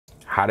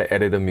how to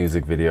edit a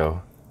music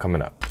video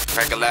coming up.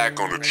 Cracka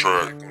on the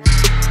track.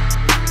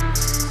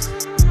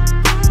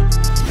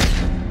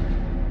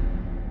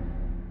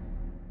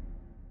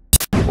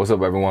 What's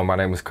up everyone, my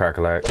name is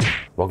Cracka.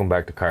 Welcome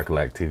back to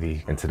Cracka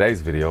TV. In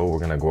today's video, we're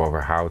gonna go over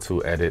how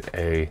to edit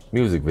a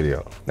music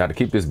video. Now to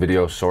keep this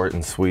video short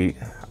and sweet,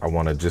 I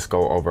wanna just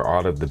go over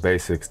all of the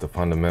basics, the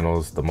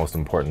fundamentals, the most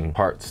important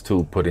parts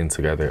to putting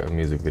together a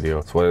music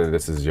video. So whether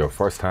this is your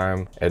first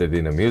time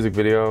editing a music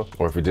video,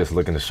 or if you're just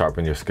looking to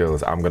sharpen your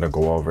skills, I'm gonna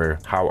go over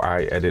how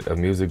I edit a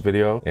music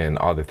video and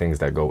all the things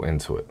that go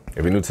into it.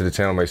 If you're new to the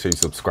channel, make sure you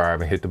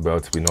subscribe and hit the bell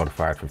to be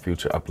notified for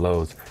future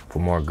uploads for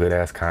more good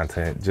ass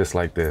content just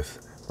like this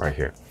right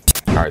here.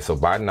 All right, so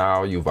by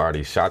now you've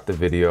already shot the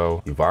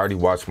video, you've already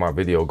watched my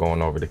video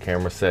going over the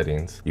camera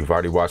settings, you've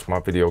already watched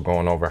my video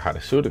going over how to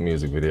shoot a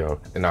music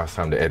video, and now it's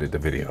time to edit the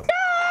video.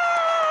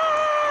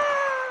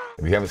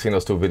 If you haven't seen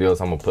those two videos,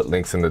 I'm gonna put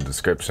links in the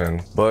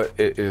description, but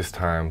it is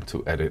time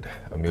to edit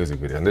a music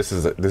video. And this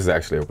is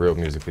actually a real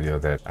music video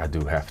that I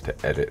do have to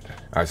edit.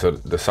 All right, so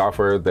the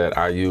software that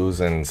I use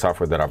and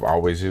software that I've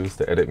always used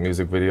to edit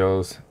music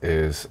videos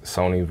is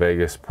Sony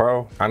Vegas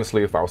Pro.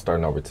 Honestly, if I was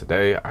starting over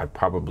today, I'd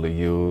probably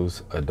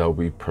use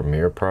Adobe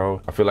Premiere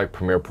Pro. I feel like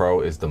Premiere Pro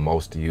is the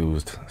most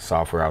used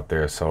software out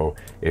there. So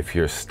if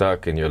you're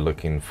stuck and you're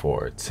looking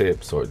for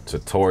tips or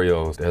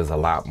tutorials, there's a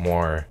lot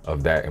more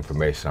of that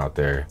information out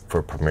there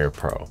for Premiere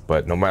Pro.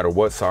 But no matter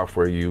what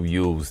software you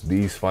use,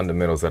 these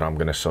fundamentals that I'm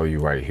going to show you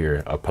right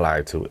here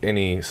apply to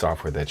any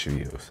software that you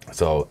use.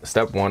 So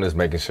step one is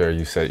making sure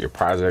you set your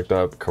project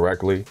up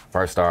correctly.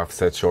 First off,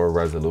 set your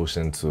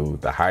resolution to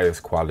the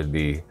highest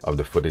quality of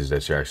the footage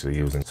that you're actually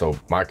using. So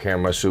my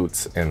camera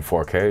shoots in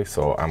 4K,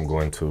 so I'm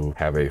going to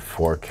have a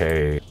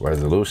 4K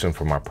resolution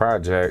for my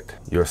project.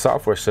 Your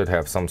software should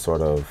have some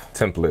sort of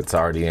templates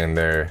already in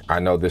there.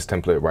 I know this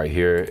template right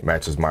here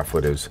matches my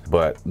footage,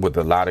 but with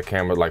a lot of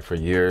cameras, like for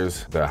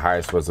years, the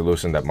highest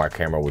resolution that my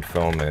camera would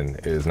film in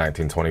is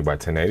 1920 by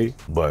 1080,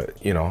 but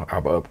you know,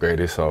 I've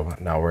upgraded, so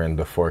now we're in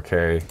the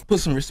 4K. Put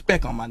some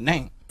respect on my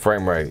name.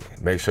 Frame rate,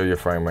 make sure your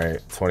frame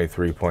rate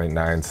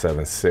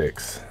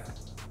 23.976.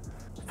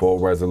 Full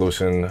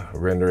resolution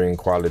rendering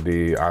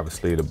quality,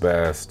 obviously the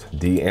best.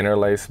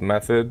 De-interlace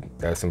method,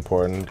 that's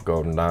important,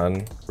 go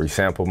none.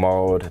 Resample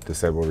mode,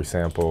 disable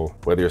resample,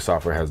 whether your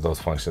software has those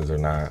functions or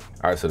not.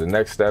 All right, so the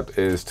next step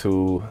is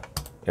to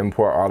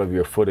import all of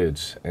your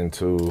footage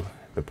into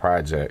the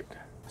project.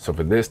 So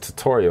for this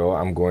tutorial,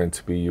 I'm going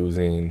to be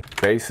using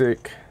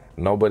Basic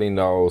Nobody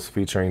Knows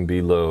featuring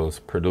B-Lils,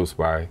 produced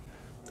by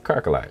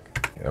Cracka.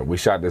 We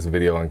shot this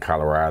video in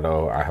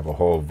Colorado. I have a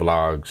whole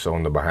vlog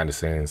showing the behind the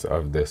scenes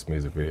of this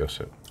music video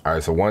shoot. All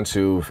right, so once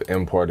you've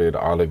imported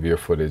all of your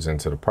footage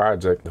into the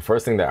project, the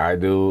first thing that I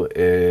do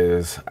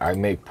is I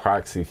make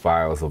proxy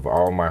files of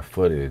all my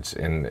footage.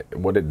 And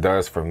what it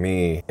does for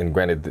me, and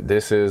granted,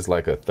 this is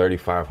like a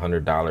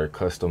 $3,500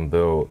 custom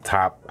built,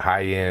 top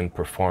high-end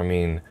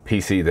performing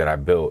PC that I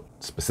built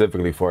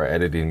specifically for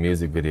editing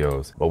music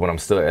videos. But when I'm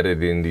still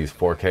editing these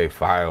 4K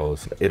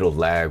files, it'll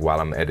lag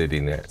while I'm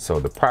editing it. So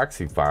the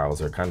proxy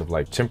files are kind of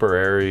like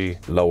temporary,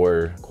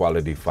 lower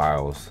quality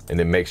files, and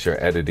it makes your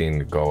editing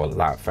go a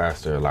lot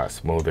faster, a lot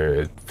smoother.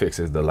 It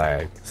fixes the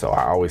lag. So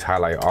I always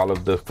highlight all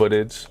of the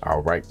footage,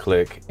 I'll right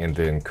click and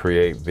then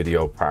create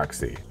video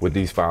proxy. With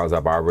these files,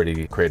 I've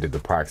already created the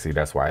proxy.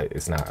 That's why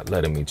it's not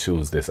letting me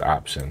choose this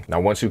option. Now,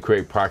 once you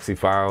create proxy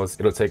files,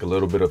 it'll take a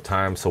little bit of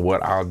time. So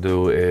what I'll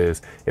do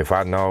is, if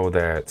I know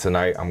that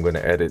tonight I'm going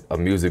to edit a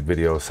music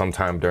video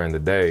sometime during the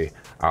day,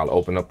 I'll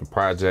open up the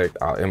project,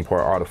 I'll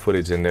import all the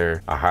footage in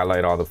there, I'll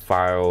highlight all the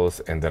files,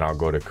 and then I'll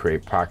go to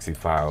create proxy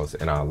files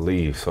and I'll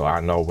leave. So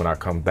I know when I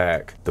come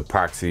back, the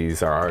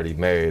proxies are already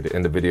made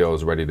and the video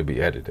is ready to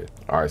be edited.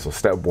 All right, so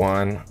step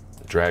one,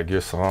 drag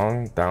your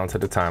song down to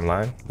the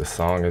timeline. The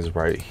song is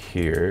right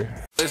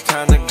here. It's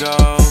time to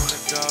go.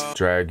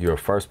 Drag your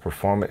first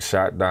performance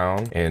shot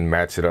down and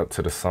match it up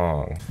to the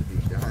song.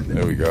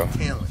 There we go.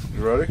 You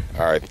ready?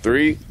 All right,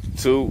 3,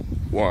 2,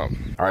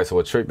 1. All right, so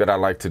a trick that I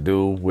like to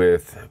do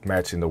with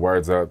matching the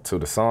words up to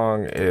the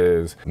song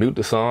is mute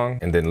the song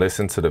and then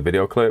listen to the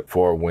video clip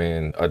for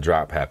when a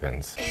drop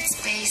happens. It's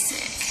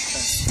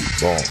basic.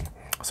 Boom.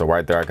 So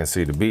right there, I can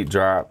see the beat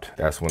dropped.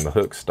 That's when the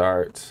hook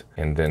starts.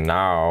 And then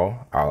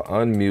now I'll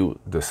unmute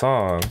the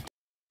song.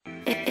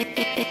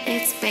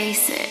 It's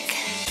basic.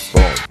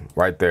 Boom,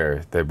 right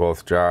there, they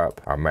both drop.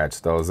 I'll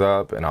match those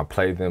up and I'll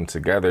play them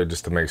together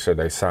just to make sure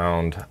they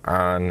sound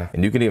on.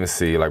 And you can even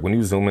see, like when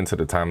you zoom into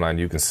the timeline,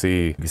 you can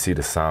see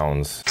the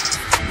sounds.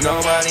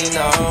 Nobody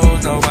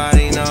knows,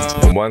 nobody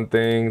knows. And one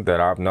thing that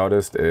I've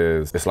noticed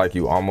is it's like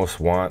you almost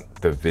want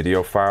the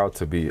video file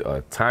to be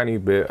a tiny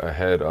bit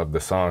ahead of the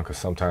song, because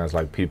sometimes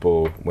like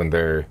people, when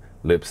they're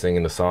lip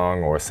singing the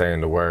song or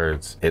saying the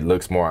words, it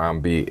looks more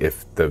on beat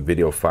if the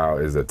video file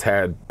is a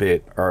tad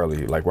bit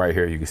early. Like right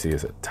here, you can see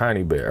it's a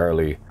tiny bit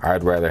early.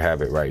 I'd rather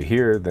have it right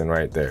here than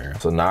right there.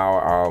 So now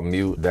I'll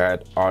mute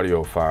that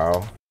audio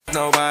file.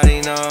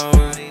 Nobody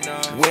knows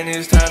when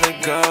it's time to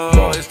go.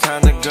 Boom. It's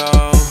time to go.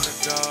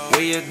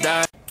 Where you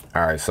die.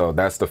 All right, so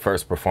that's the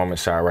first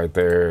performance shot right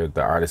there.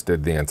 The artist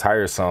did the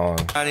entire song.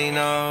 Nobody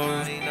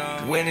knows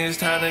when it's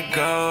time to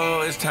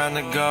go, it's time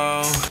to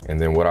go. And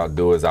then what I'll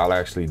do is I'll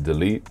actually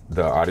delete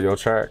the audio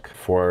track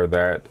for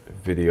that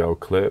video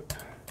clip.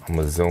 I'm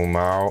gonna zoom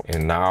out,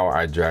 and now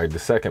I drag the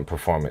second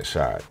performance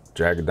shot.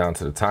 Drag it down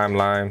to the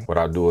timeline. What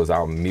I'll do is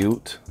I'll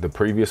mute the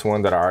previous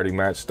one that I already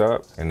matched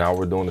up, and now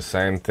we're doing the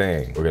same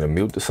thing. We're gonna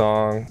mute the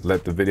song,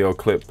 let the video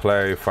clip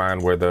play, find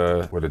where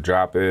the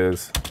drop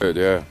is. Good,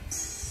 yeah.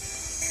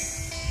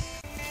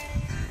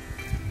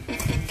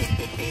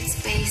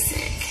 It's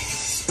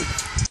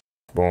basic.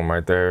 Boom,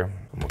 right there.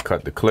 I'm gonna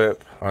cut the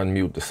clip,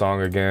 unmute the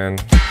song again.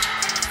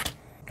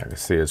 I can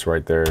see it's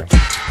right there.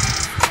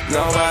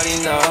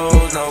 Nobody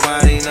knows,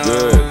 nobody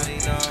knows.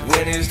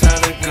 When it's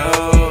time to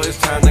go, it's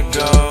time to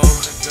go.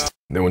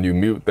 Then when you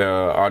mute the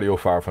audio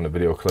file from the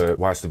video clip,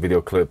 watch the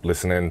video clip,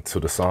 listening to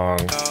the song.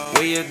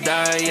 Will you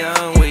die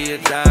young, will you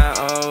die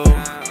old?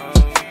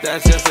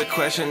 That's just a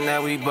question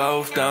that we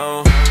both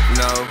don't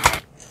know.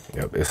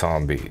 Yep, it's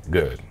on beat,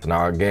 good. So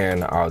now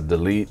again, I'll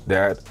delete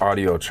that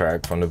audio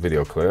track from the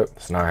video clip.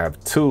 So now I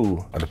have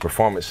two of the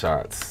performance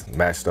shots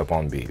matched up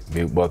on beat.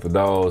 Mute both of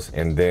those,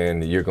 and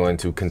then you're going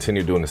to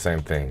continue doing the same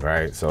thing,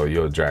 right? So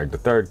you'll drag the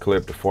third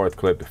clip, the fourth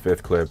clip, the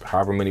fifth clip,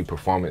 however many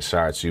performance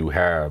shots you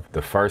have.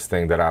 The first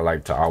thing that I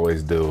like to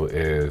always do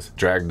is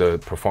drag the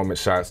performance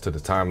shots to the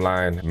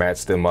timeline,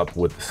 match them up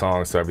with the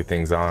song so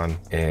everything's on.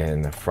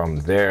 And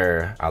from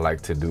there, I like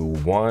to do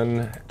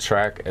one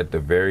track at the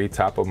very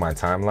top of my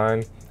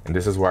timeline. And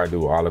this is where I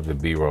do all of the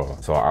B-roll.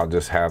 So I'll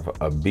just have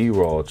a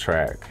B-roll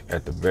track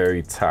at the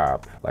very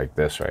top, like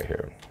this right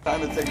here.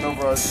 Time to take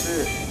over our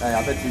shit. Hey,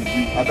 I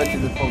bet you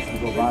this post will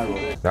go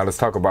viral. Now let's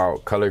talk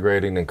about color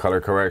grading and color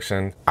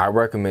correction. I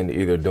recommend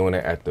either doing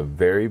it at the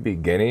very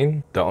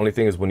beginning. The only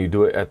thing is when you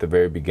do it at the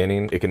very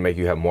beginning, it can make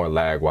you have more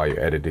lag while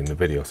you're editing the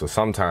video. So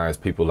sometimes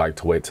people like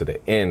to wait to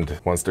the end.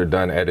 Once they're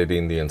done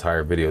editing the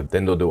entire video,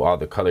 then they'll do all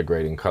the color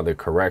grading, color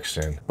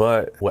correction.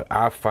 But what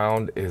I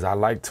found is I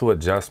like to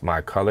adjust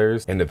my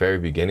colors in the very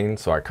beginning,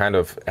 so I kind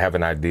of have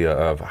an idea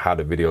of how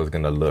the video is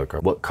gonna look or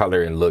what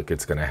color and look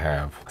it's gonna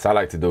have. So I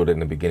like to do it in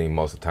the beginning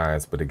most of the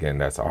times, but again,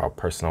 that's all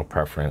personal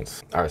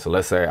preference. All right, so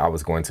let's say I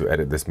was going to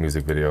edit this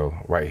music video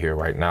right here,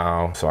 right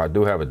now. So I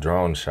do have a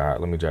drone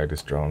shot. Let me drag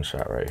this drone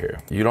shot right here.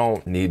 You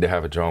don't need to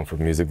have a drone for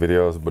music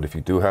videos, but if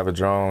you do have a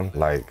drone,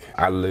 like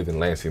I live in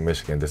Lansing,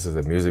 Michigan. This is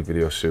a music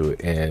video shoot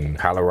in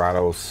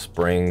Colorado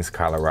Springs,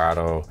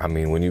 Colorado. I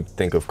mean, when you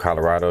think of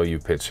Colorado, you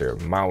picture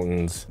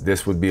mountains.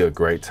 This would be a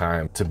great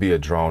time to be a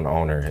drone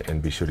owner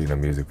and be shooting a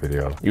music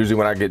video. Usually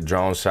when I get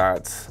drone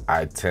shots,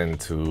 I tend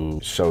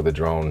to show the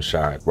drone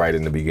shot right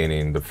in the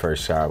beginning, the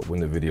first shot when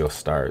the video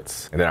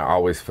starts. And then I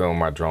always film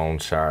my drone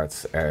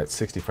shots at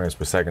 60 frames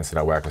per second so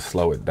that way I can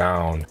slow it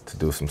down to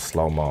do some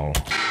slow-mo.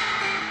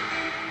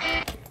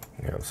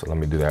 Yeah, so let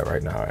me do that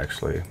right now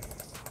actually.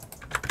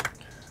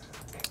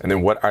 And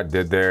then what I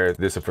did there,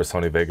 this is for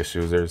Sony Vegas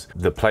users,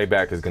 the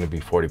playback is gonna be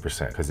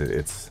 40% because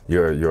it's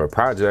your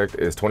project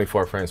is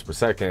 24 frames per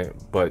second,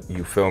 but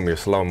you film your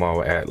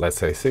slow-mo at, let's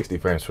say, 60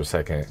 frames per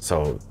second.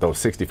 So those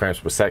 60 frames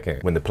per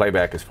second, when the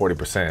playback is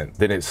 40%,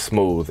 then it's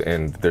smooth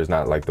and there's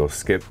not like those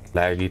skip,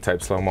 laggy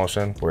type slow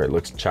motion where it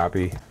looks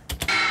choppy. So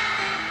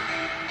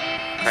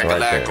right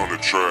there. On the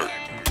track.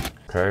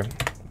 Okay.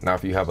 Now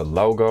if you have a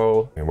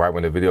logo, and right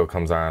when the video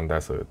comes on,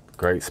 that's a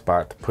great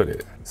spot to put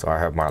it. So I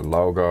have my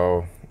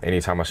logo.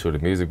 Anytime I shoot a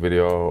music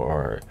video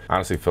or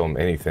honestly film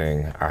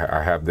anything,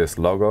 I have this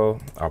logo.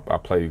 I'll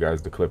play you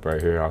guys the clip right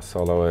here. I'll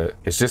solo it.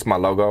 It's just my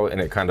logo and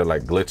it kind of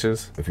like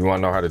glitches. If you want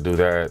to know how to do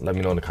that, let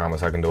me know in the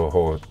comments. I can do a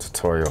whole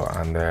tutorial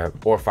on that.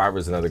 Or Fiverr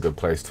is another good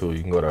place too.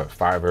 You can go to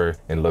Fiverr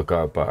and look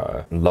up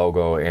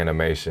logo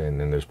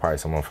animation, and there's probably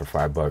someone for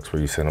 $5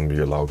 where you send them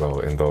your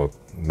logo and they'll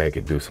make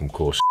it do some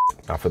cool shit.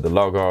 Now for the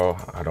logo,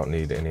 I don't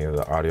need any of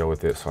the audio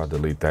with it, so I'll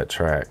delete that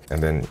track.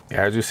 And then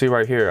as you see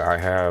right here, I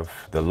have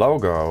the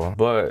logo,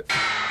 but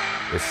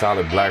it's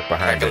solid black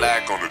behind it.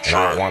 And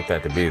I don't want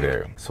that to be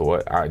there. So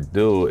what I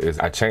do is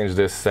I change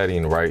this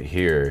setting right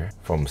here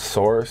from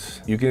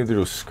source. You can either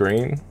do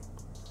screen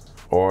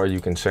or you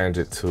can change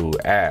it to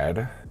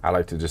add. I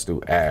like to just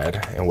do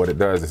add, and what it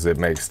does is it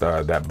makes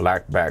that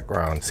black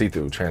background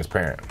see-through,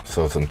 transparent.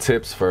 So some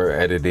tips for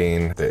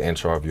editing the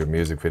intro of your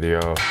music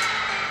video.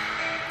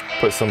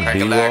 Put some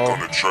B-roll.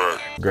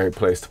 Great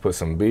place to put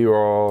some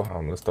B-roll.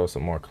 Let's throw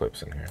some more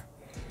clips in here.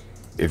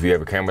 If you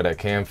have a camera that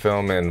can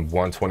film in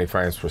 120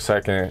 frames per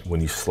second, when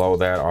you slow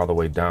that all the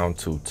way down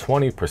to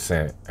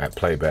 20% at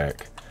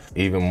playback,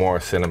 even more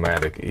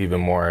cinematic, even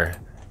more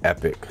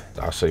epic.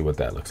 I'll show you what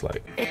that looks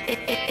like.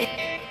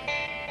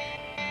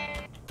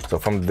 So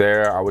from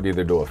there, I would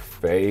either do a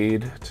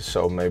fade to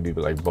show maybe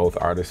like both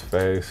artists'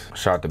 face.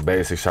 Shot the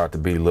basic, shot the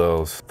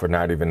B-lils for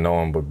not even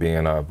knowing, but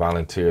being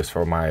volunteers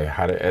for my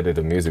how to edit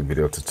a music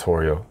video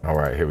tutorial. All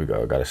right, here we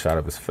go. Got a shot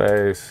of his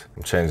face.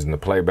 I'm changing the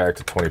playback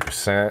to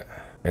 20%.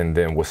 And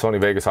then with Sony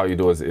Vegas, all you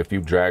do is if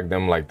you drag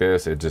them like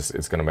this,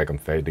 it's gonna make them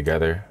fade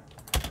together.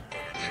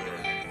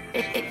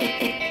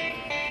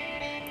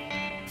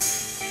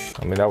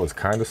 I mean, that was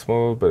kind of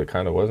smooth, but it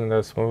kind of wasn't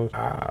that smooth.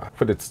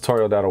 For the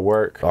tutorial, that'll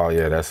work. Oh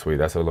yeah, that's sweet.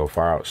 That's a little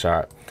far out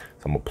shot.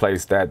 So I'm gonna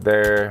place that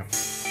there.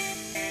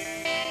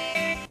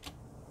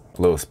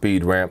 Little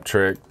speed ramp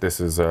trick. This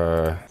is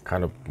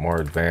kind of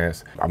more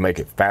advanced. I'll make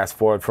it fast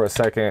forward for a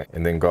second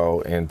and then go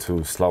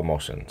into slow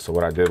motion. So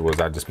what I did was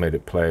I just made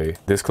it play.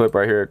 This clip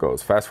right here, it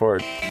goes fast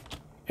forward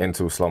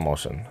into slow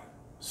motion.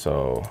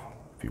 So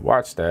if you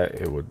watch that,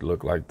 it would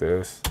look like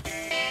this.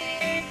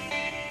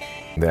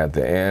 Then at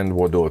the end,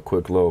 we'll do a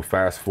quick little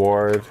fast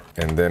forward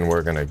and then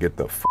we're gonna get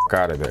the fuck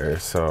out of there.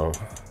 So,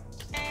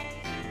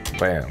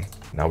 bam.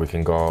 Now we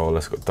can go,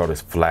 let's go throw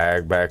this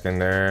flag back in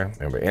there.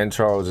 Remember,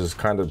 intro is just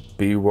kind of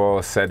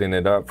B-roll, setting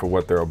it up for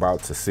what they're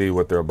about to see,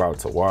 what they're about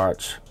to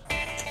watch.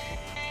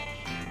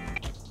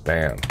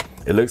 Bam.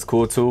 It looks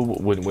cool too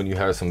when you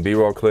have some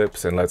B-roll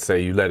clips and let's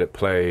say you let it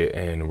play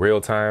in real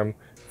time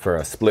for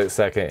a split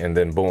second and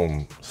then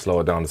boom, slow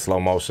it down to slow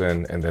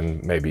motion and then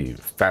maybe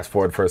fast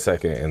forward for a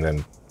second and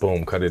then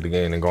boom, cut it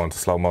again and go into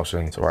slow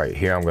motion. So right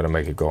here, I'm gonna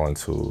make it go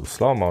into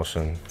slow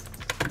motion.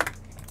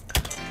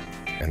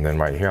 And then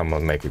right here, I'm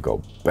gonna make it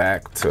go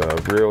back to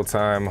real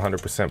time,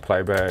 100%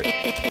 playback.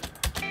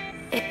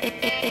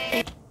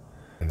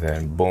 And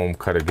then boom,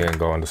 cut again,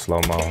 go into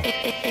slow-mo.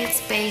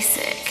 It's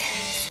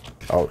basic.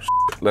 Oh, shit.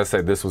 Let's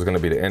say this was gonna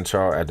be the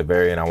intro. At the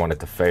very end, I want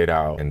it to fade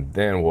out. And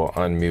then we'll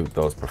unmute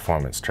those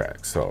performance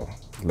tracks. So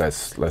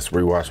let's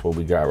rewatch what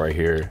we got right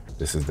here.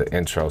 This is the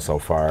intro so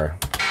far.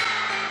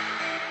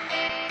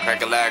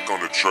 Cracka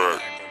on the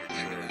track.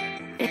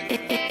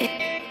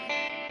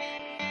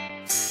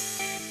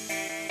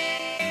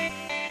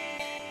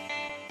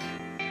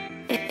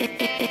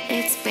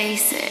 It's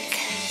basic.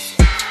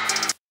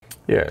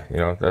 Yeah, you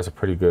know, that's a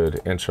pretty good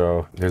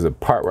intro. There's a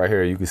part right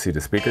here, you can see the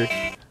speaker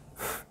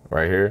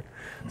right here.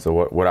 So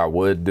what I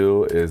would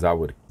do is I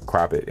would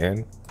crop it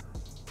in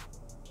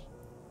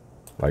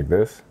like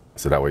this.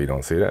 So that way you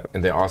don't see that.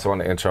 And then also on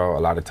the intro, a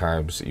lot of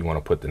times you want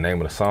to put the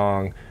name of the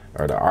song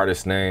or the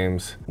artist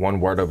names. One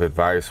word of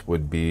advice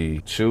would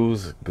be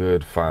choose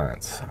good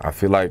fonts. I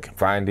feel like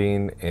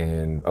finding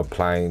and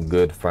applying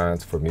good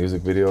fonts for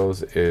music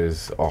videos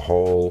is a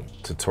whole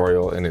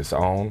tutorial in its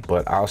own,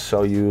 but I'll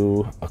show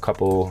you a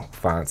couple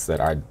fonts that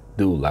I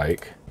do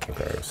like.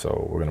 Okay,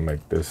 so we're gonna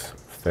make this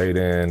fade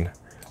in,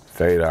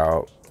 fade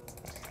out.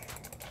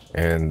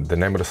 And the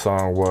name of the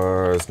song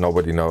was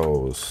Nobody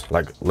Knows.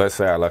 Like, let's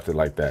say I left it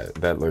like that.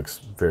 That looks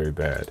very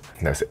bad.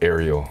 And that's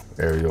Arial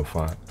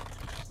font.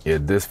 Yeah,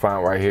 this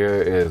font right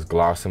here is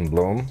Gloss and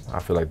Bloom. I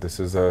feel like this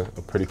is a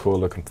pretty cool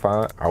looking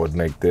font. I would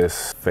make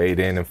this fade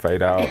in and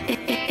fade out.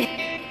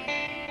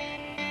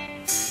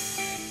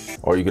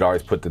 Or you could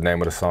always put the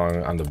name of the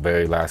song on the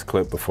very last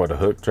clip before the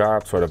hook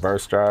drops or the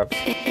verse drops.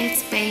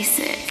 It's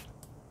basic.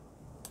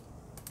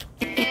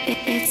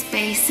 It's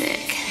basic.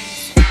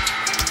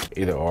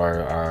 Either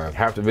or.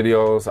 Half the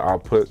videos I'll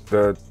put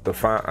the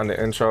font on the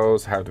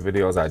intros, half the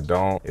videos I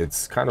don't.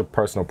 It's kind of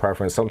personal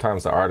preference.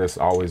 Sometimes the artist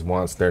always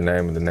wants their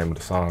name and the name of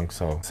the song.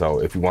 So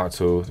if you want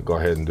to, go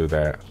ahead and do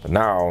that. But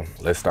now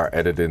let's start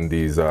editing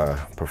these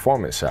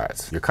performance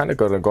shots. You're kind of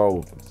gonna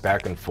go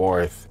back and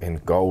forth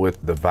and go with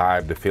the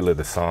vibe, the feel of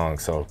the song.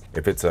 So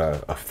if it's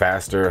a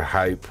faster,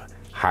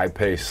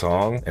 high-paced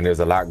song and there's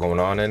a lot going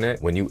on in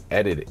it, when you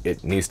edit it,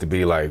 it needs to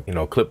be like, you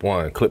know, clip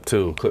 1, clip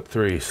 2, clip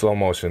 3, slow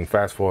motion,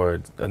 fast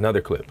forward,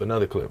 another clip,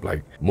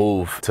 like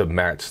move to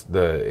match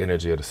the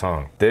energy of the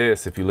song.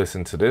 This, if you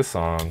listen to this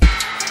song,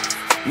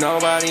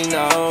 Nobody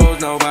knows,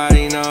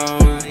 nobody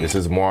knows. this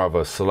is more of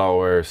a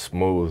slower,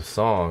 smooth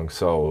song,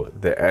 so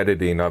the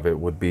editing of it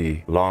would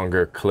be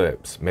longer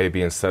clips.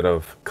 Maybe instead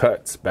of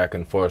cuts back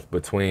and forth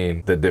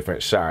between the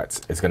different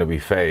shots, it's gonna be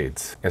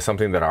fades. And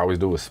something that I always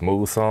do with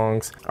smooth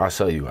songs, I'll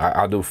show you.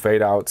 I'll do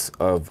fade outs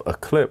of a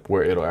clip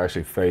where it'll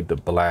actually fade to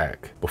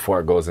black before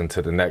it goes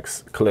into the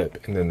next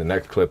clip, and then the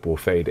next clip will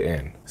fade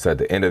in. So at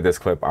the end of this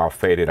clip, I'll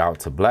fade it out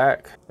to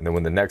black, and then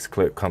when the next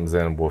clip comes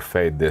in, we'll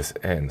fade this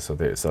in. So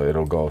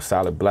it'll go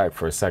solid black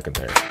for a second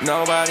there.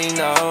 Nobody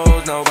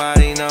knows,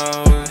 nobody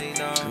knows.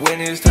 When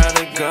it's time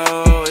to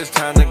go, it's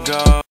time to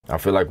go. I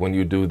feel like when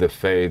you do the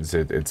fades,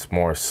 it's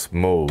more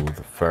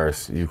smooth.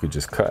 First, you could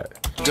just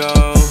cut.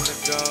 Go,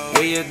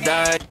 where you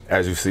die.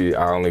 As you see,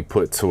 I only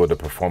put 2 of the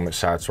performance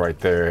shots right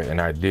there, and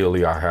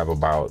ideally I have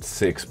about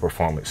 6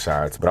 performance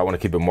shots, but I want to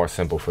keep it more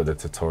simple for the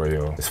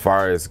tutorial. As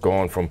far as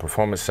going from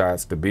performance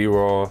shots to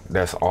B-roll,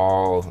 that's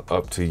all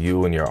up to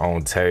you and your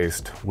own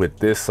taste. With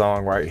this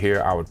song right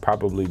here, I would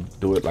probably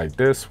do it like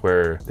this,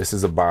 where this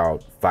is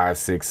about 5,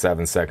 6,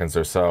 7 seconds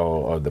or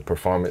so of the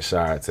performance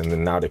shots, and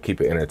then now to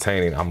keep it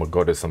entertaining, I'm gonna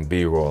go to some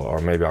B-roll, or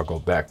maybe I'll go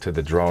back to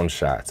the drone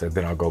shots, and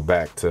then I'll go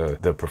back to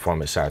the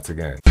performance shots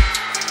again.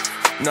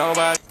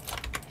 Nobody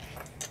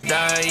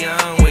die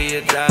young, where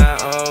you die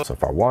old. So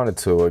if I wanted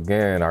to,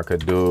 again, I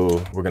could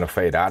do, we're gonna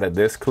fade out of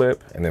this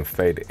clip and then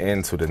fade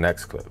into the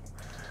next clip.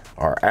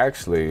 Or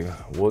actually,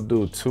 we'll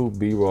do 2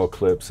 B-roll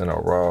clips in a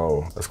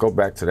row. Let's go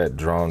back to that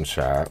drone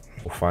shot.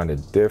 We'll find a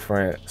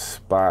different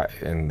spot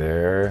in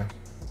there.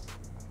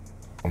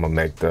 I'm gonna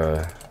make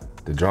the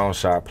the drone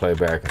shot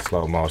playback in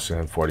slow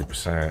motion,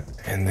 40%.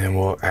 And then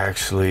we'll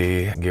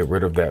actually get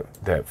rid of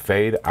that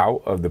fade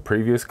out of the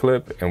previous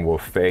clip, and we'll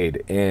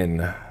fade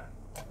in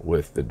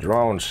with the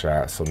drone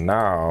shot. So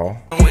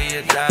now,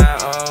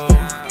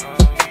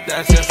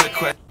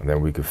 and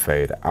then we could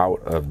fade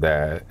out of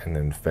that and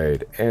then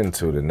fade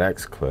into the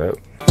next clip.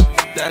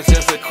 That's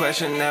just a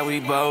question that we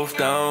both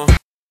don't.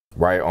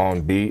 Right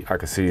on beat, I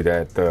can see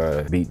that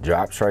the beat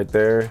drops right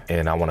there,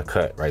 and I want to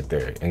cut right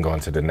there and go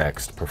into the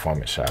next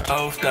performance shot.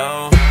 Both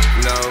don't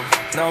know.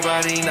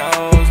 Nobody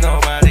knows,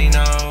 nobody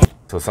knows.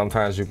 So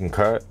sometimes you can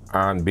cut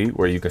on beat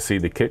where you can see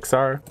the kicks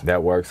are.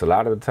 That works a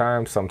lot of the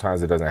time.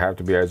 Sometimes it doesn't have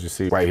to be, as you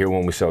see right here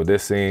when we show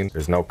this scene.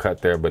 There's no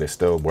cut there, but it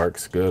still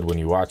works good when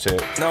you watch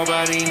it.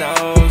 Nobody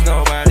knows,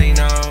 nobody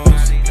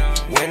knows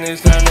when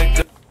it's time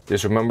to go.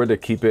 Just remember to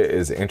keep it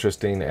as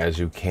interesting as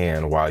you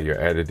can while you're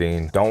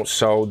editing. Don't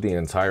show the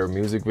entire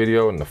music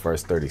video in the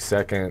first 30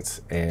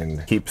 seconds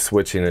and keep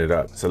switching it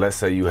up. So let's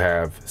say you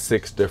have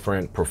 6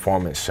 different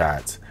performance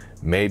shots.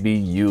 Maybe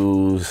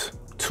use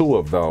 2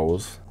 of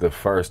those, the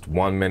first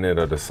 1 minute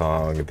of the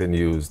song, and then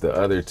use the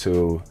other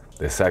 2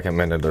 the second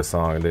minute of the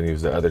song, and then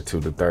use the other 2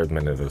 the third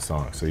minute of the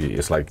song. So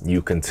it's like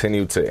you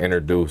continue to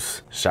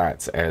introduce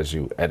shots as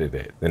you edit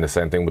it. Then the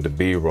same thing with the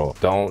B-roll.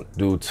 Don't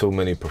do too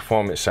many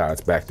performance shots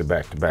back to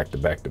back to back to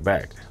back to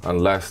back,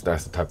 unless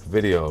that's the type of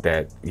video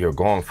that you're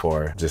going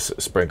for.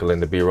 Just sprinkle in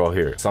the B-roll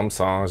here. Some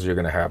songs you're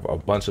gonna have a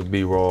bunch of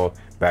B-roll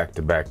back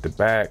to back to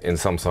back, and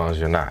some songs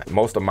you're not.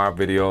 Most of my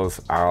videos,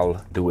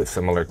 I'll do it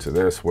similar to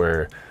this,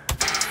 where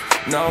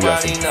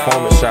nobody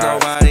knows,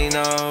 nobody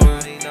knows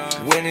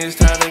when it's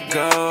time to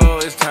go,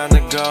 it's time to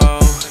go.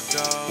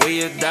 Will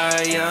you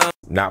die young?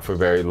 Not for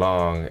very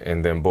long,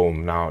 and then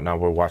boom, now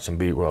we're watching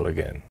B-roll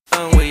again.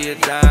 Will you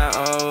die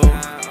old?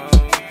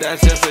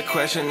 That's just a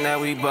question that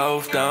we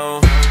both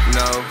don't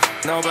know.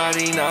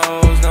 Nobody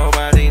knows,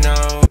 nobody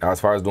knows. Now, as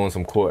far as doing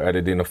some cool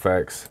editing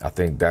effects, I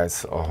think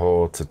that's a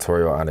whole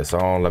tutorial on its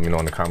own. Let me know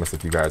in the comments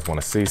if you guys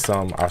want to see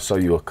some. I'll show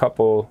you a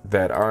couple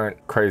that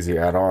aren't crazy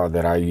at all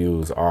that I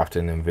use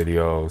often in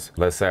videos.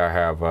 Let's say I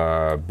have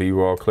a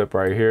B-roll clip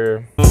right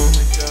here.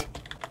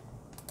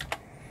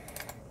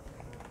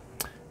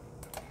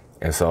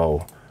 And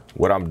so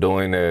what I'm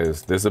doing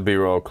is, this is a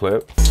B-roll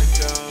clip.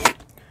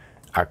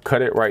 I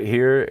cut it right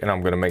here, and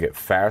I'm gonna make it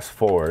fast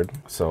forward.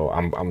 So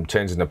I'm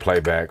changing the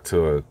playback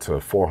to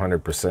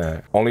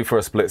 400%, only for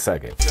a split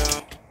second.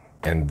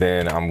 And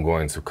then I'm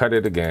going to cut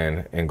it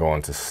again and go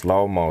into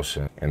slow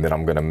motion. And then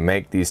I'm gonna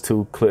make these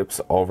 2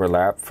 clips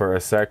overlap for a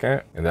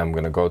second. And then I'm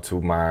gonna go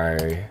to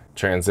my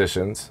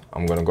transitions.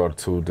 I'm gonna go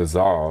to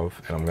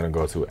dissolve, and I'm gonna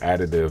go to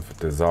additive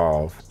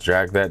dissolve.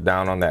 Drag that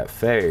down on that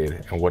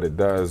fade. And what it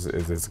does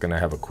is it's gonna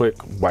have a quick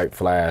white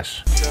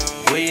flash.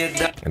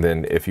 And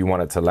then if you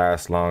want it to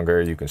last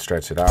longer, you can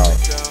stretch it out.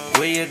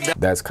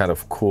 That's kind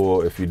of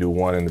cool if you do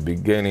one in the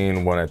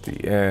beginning, one at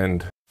the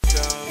end.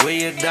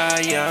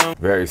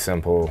 Very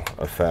simple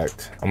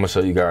effect. I'm gonna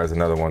show you guys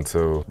another one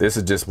too. This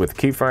is just with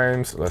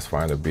keyframes. Let's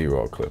find a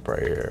B-roll clip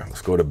right here.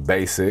 Let's go to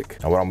basic.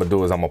 And what I'm gonna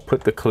do is I'm gonna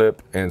put the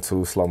clip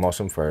into slow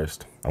motion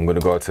first. I'm gonna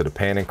go to the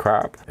pan and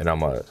crop, and I'm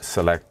gonna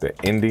select the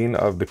ending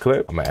of the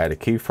clip. I'm gonna add a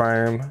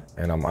keyframe,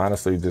 and I'm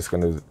honestly just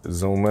gonna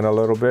zoom in a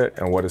little bit.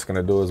 And what it's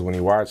gonna do is when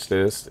you watch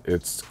this,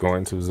 it's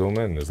going to zoom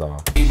in, is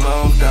all.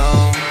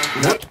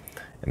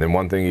 And then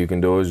one thing you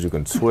can do is you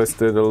can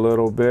twist it a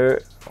little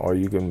bit, or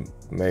you can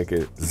make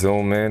it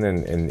zoom in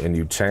and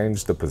you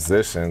change the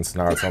positions.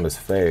 Now it's on his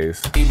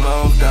face.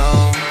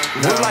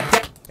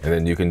 And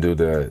then you can do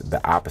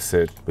the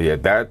opposite. But yeah,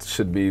 that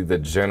should be the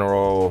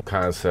general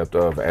concept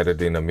of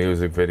editing a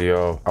music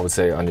video. I would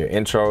say on your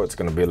intro, it's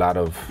gonna be a lot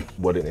of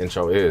what an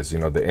intro is. You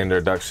know, the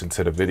introduction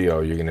to the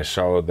video. You're gonna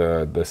show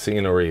the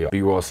scenery,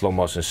 B-roll slow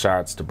motion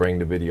shots to bring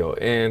the video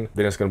in.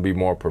 Then it's gonna be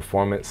more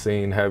performance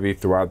scene heavy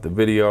throughout the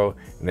video.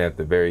 And then at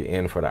the very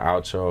end for the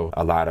outro,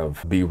 a lot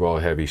of B-roll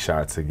heavy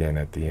shots again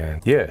at the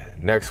end. Yeah,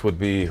 next would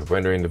be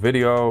rendering the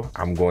video.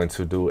 I'm going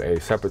to do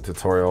a separate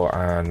tutorial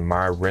on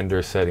my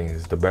render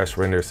settings, the best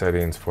render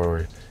settings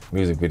for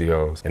music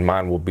videos, and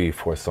mine will be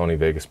for Sony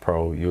Vegas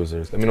Pro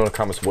users. Let me know in the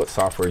comments what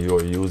software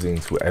you're using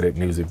to edit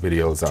music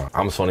videos on.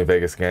 I'm a Sony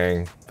Vegas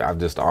gang. I've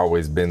just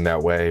always been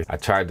that way. I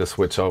tried to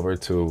switch over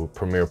to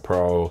Premiere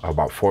Pro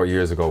about 4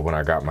 years ago when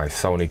I got my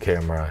Sony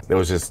camera. It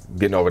was just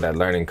getting over that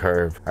learning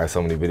curve. I had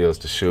so many videos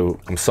to shoot.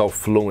 I'm so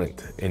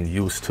fluent and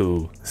used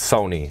to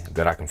Sony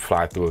that I can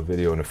fly through a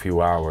video in a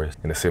few hours,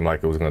 and it seemed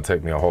like it was gonna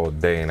take me a whole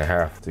day and a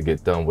half to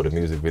get done with a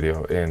music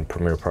video in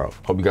Premiere Pro.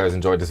 Hope you guys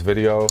enjoyed this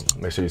video.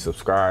 Make sure you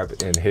subscribe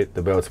and hit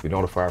the bell to be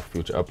notified for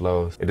future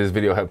uploads. If this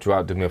video helped you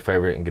out, do me a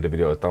favor and give the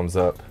video a thumbs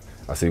up.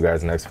 I'll see you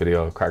guys in the next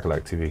video. Cracka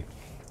TV.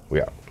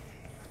 We out.